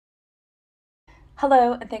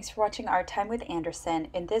Hello, and thanks for watching Art Time with Anderson.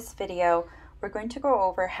 In this video, we're going to go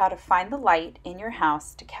over how to find the light in your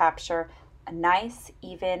house to capture a nice,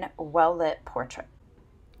 even, well-lit portrait.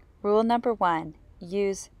 Rule number 1,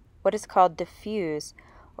 use what is called diffuse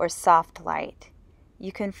or soft light.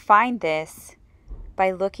 You can find this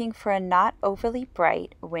by looking for a not overly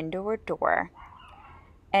bright window or door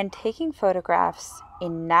and taking photographs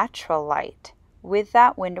in natural light with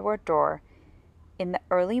that window or door in the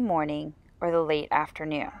early morning or the late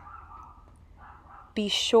afternoon. Be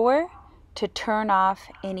sure to turn off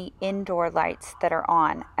any indoor lights that are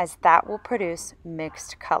on, as that will produce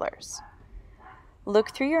mixed colors. Look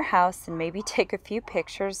through your house and maybe take a few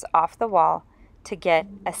pictures off the wall to get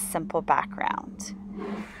a simple background.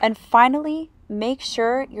 And finally, make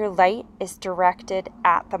sure your light is directed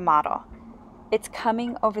at the model. It's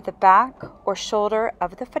coming over the back or shoulder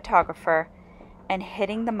of the photographer and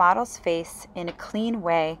hitting the model's face in a clean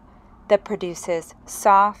way that produces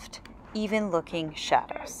soft, even-looking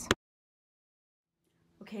shadows.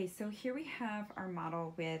 Okay, so here we have our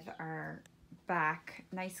model with our back,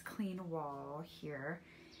 nice clean wall here.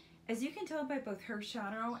 As you can tell by both her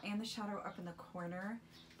shadow and the shadow up in the corner,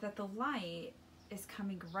 that the light is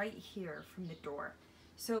coming right here from the door.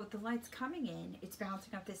 So the light's coming in, it's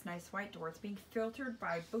bouncing up this nice white door. It's being filtered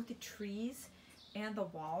by both the trees and the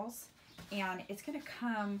walls, and it's gonna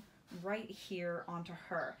come right here onto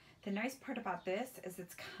her. The nice part about this is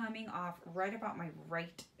it's coming off right about my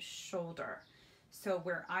right shoulder. So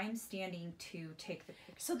where I'm standing to take the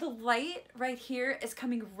picture. So the light right here is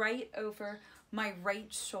coming right over my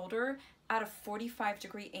right shoulder at a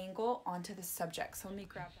 45-degree angle onto the subject. So let me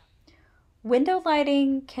grab that. Window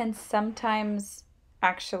lighting can sometimes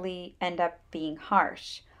actually end up being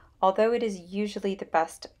harsh, although it is usually the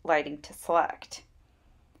best lighting to select.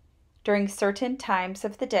 During certain times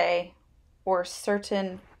of the day or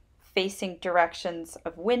certain facing directions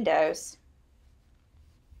of windows,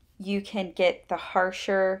 you can get the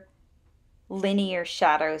harsher linear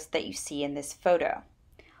shadows that you see in this photo.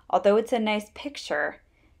 Although it's a nice picture,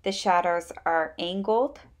 the shadows are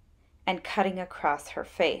angled and cutting across her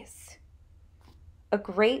face. A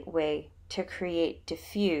great way to create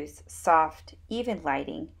diffuse, soft, even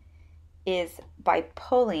lighting is by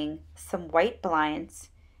pulling some white blinds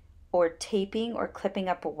or taping or clipping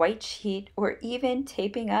up a white sheet or even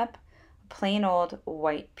taping up a plain old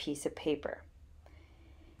white piece of paper.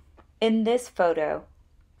 In this photo,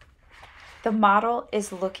 the model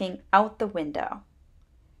is looking out the window.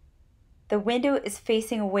 The window is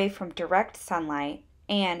facing away from direct sunlight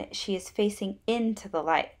and she is facing into the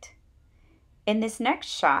light. In this next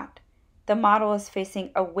shot, the model is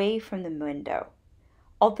facing away from the window.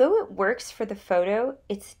 Although it works for the photo,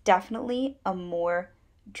 it's definitely a more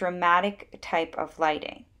dramatic type of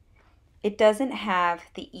lighting. It doesn't have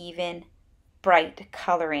the even, bright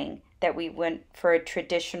coloring that we want for a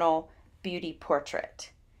traditional beauty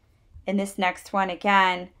portrait. In this next one,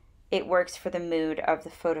 again, it works for the mood of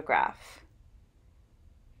the photograph.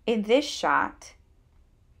 In this shot,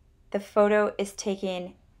 the photo is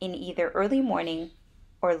taken in either early morning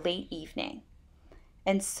or late evening.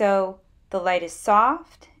 And so the light is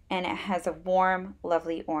soft and it has a warm,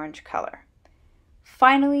 lovely orange color.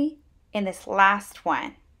 Finally, in this last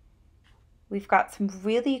one, we've got some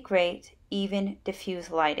really great, even, diffuse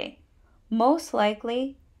lighting. Most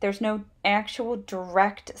likely, there's no actual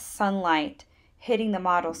direct sunlight hitting the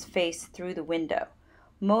model's face through the window.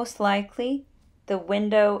 Most likely, the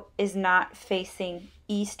window is not facing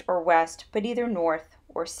east or west, but either north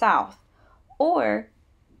or south. Or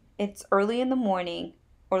it's early in the morning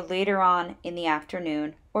or later on in the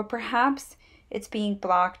afternoon, or perhaps it's being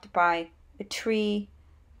blocked by a tree,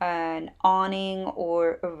 an awning,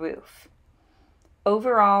 or a roof.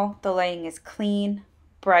 Overall, the lighting is clean,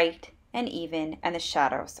 bright, and even, and the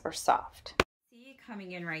shadows are soft. See,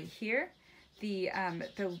 coming in right here,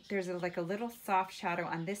 there's like a little soft shadow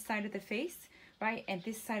on this side of the face, right? And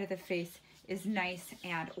this side of the face is nice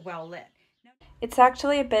and well lit. It's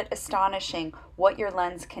actually a bit astonishing what your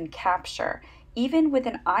lens can capture, even with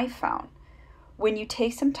an iPhone, when you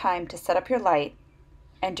take some time to set up your light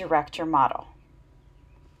and direct your model.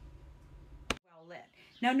 Well lit.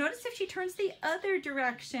 Now notice if she turns the other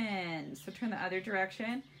direction. So turn the other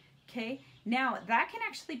direction. Okay, now that can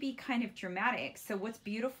actually be kind of dramatic. So what's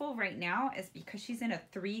beautiful right now is because she's in a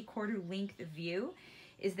 3/4 length view,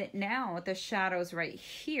 is that now the shadows right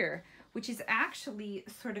here, which is actually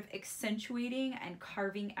sort of accentuating and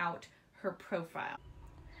carving out her profile.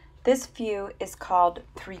 This view is called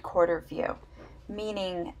 3/4 view,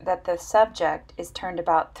 meaning that the subject is turned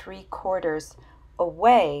about 3/4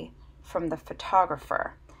 away from the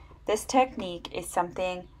photographer. This technique is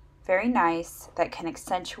something very nice that can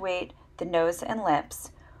accentuate the nose and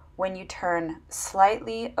lips when you turn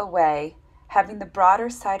slightly away, having the broader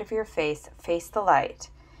side of your face face the light,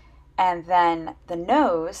 and then the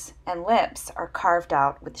nose and lips are carved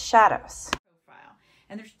out with shadows. Profile.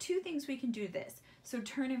 And there's two things we can do this. So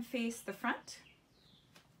turn and face the front.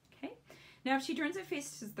 Okay. Now if she turns and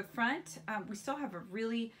faces the front, we still have a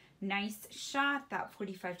really nice shot, that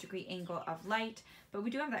 45-degree angle of light, but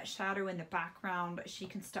we do have that shadow in the background. She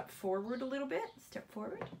can step forward a little bit. Step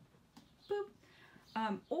forward.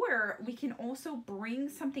 Boop. Or we can also bring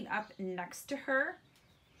something up next to her.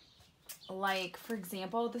 Like, for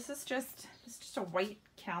example, this is just a white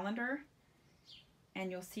calendar.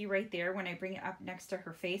 And you'll see right there when I bring it up next to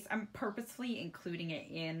her face, I'm purposefully including it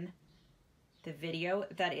in the video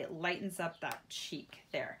that it lightens up that cheek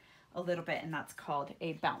there a little bit, and that's called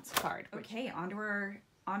a bounce card. Okay, onto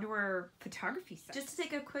our photography set. Just to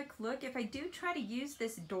take a quick look, if I do try to use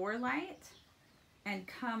this door light and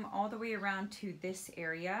come all the way around to this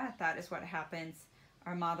area, that is what happens.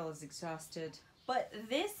 Our model is exhausted. But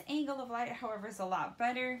this angle of light, however, is a lot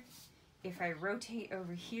better. If I rotate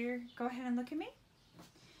over here, go ahead and look at me.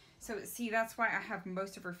 So see, that's why I have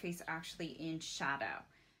most of her face actually in shadow.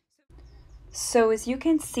 So as you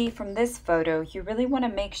can see from this photo, you really want to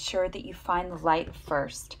make sure that you find the light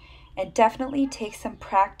first, and definitely take some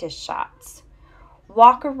practice shots.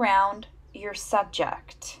 Walk around your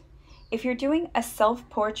subject. If you're doing a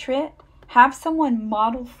self-portrait, have someone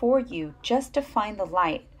model for you just to find the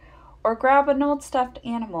light, or grab an old stuffed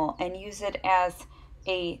animal and use it as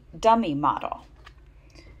a dummy model.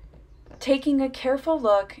 Taking a careful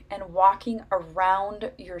look and walking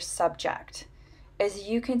around your subject. As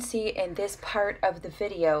you can see in this part of the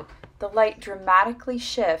video, the light dramatically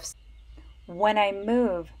shifts when I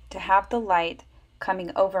move to have the light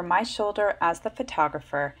coming over my shoulder as the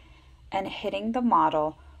photographer and hitting the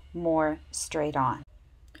model more straight on.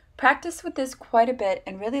 Practice with this quite a bit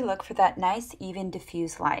and really look for that nice, even,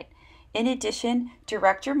 diffuse light. In addition,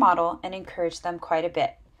 direct your model and encourage them quite a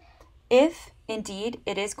bit. If indeed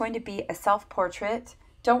it is going to be a self-portrait,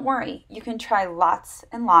 don't worry, you can try lots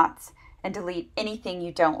and lots and delete anything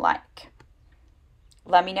you don't like.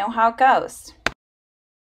 Let me know how it goes.